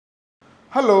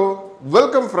Hello,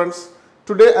 welcome friends.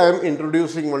 Today I am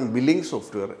introducing one billing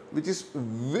software which is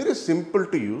very simple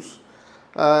to use.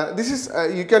 This is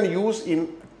you can use in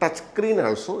touchscreen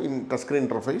also, in touchscreen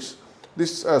interface.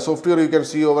 This software you can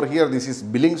see over here. This is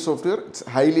billing software. It's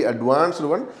highly advanced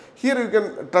one. Here you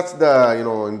can touch the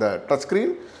in the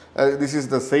touchscreen. This is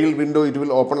the sale window. It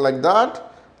will open like that,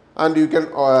 and you can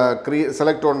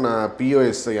select on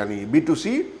POS, yani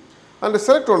B2C, and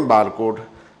select on barcode.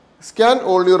 Scan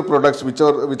all your products, which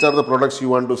are the products you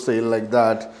want to sell, like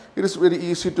that. It is very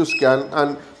easy to scan,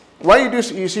 and why it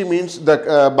is easy means the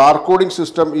barcoding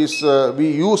system is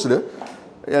we used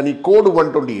code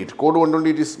 128. Code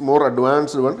 128 is more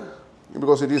advanced one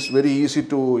because it is very easy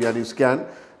to scan.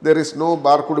 There is no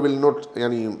barcode will not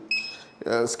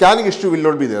scanning issue will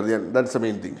not be there. That's the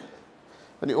main thing.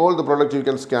 And all the products you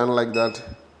can scan like that.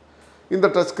 In the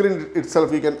touchscreen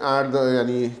itself, you can add the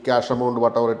any cash amount,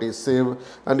 whatever it is, save,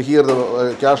 and here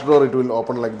the cash drawer, it will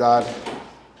open like that.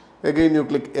 Again, you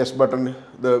click S button,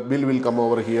 the bill will come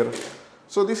over here.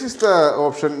 So this is the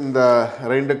option in the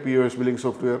RAINTECH POS billing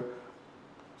software.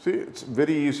 See, it's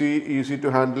very easy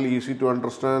to handle, easy to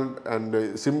understand, and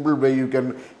a simple way you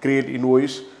can create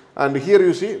invoice. And here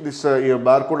you see this your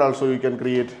barcode also you can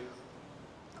create.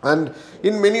 And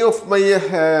in many of my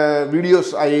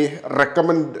videos, I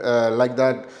recommend like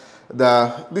that.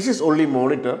 This is only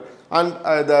monitor, and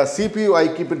the CPU I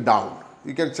keep it down.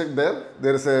 You can check there.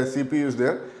 There is a CPU is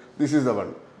there. This is the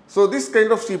one. So this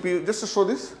kind of CPU, just to show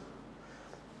this.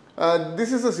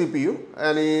 This is a CPU,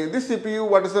 and this CPU,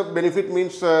 what is the benefit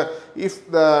means? If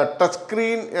the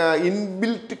touchscreen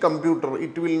inbuilt computer,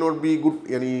 it will not be good.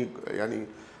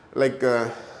 Like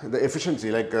the efficiency,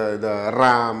 like the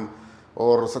RAM.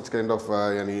 Or such kind of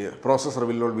processor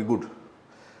will not be good.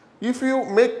 If you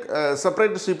make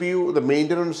separate CPU, the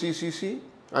maintenance is easy,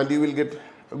 and you will get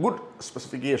a good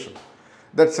specification.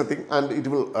 That's the thing, and it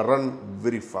will run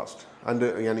very fast. And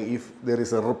if there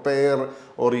is a repair,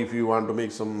 or if you want to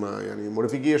make some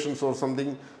modifications or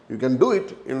something, you can do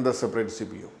it in the separate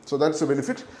CPU. So that's the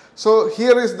benefit. So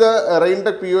here is the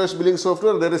RAINTECH POS billing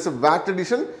software. There is a VAT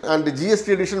edition and the GST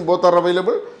edition, both are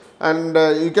available. And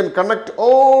you can connect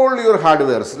all your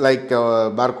hardwares like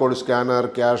barcode scanner,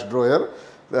 cash drawer,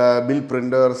 bill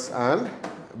printers, and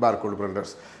barcode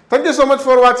printers. Thank you so much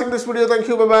for watching this video. Thank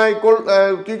you. Bye bye.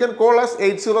 You can call us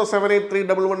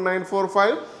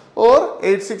 8078311945 or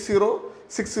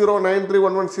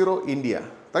 860-6093-110 India.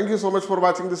 Thank you so much for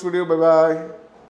watching this video. Bye bye.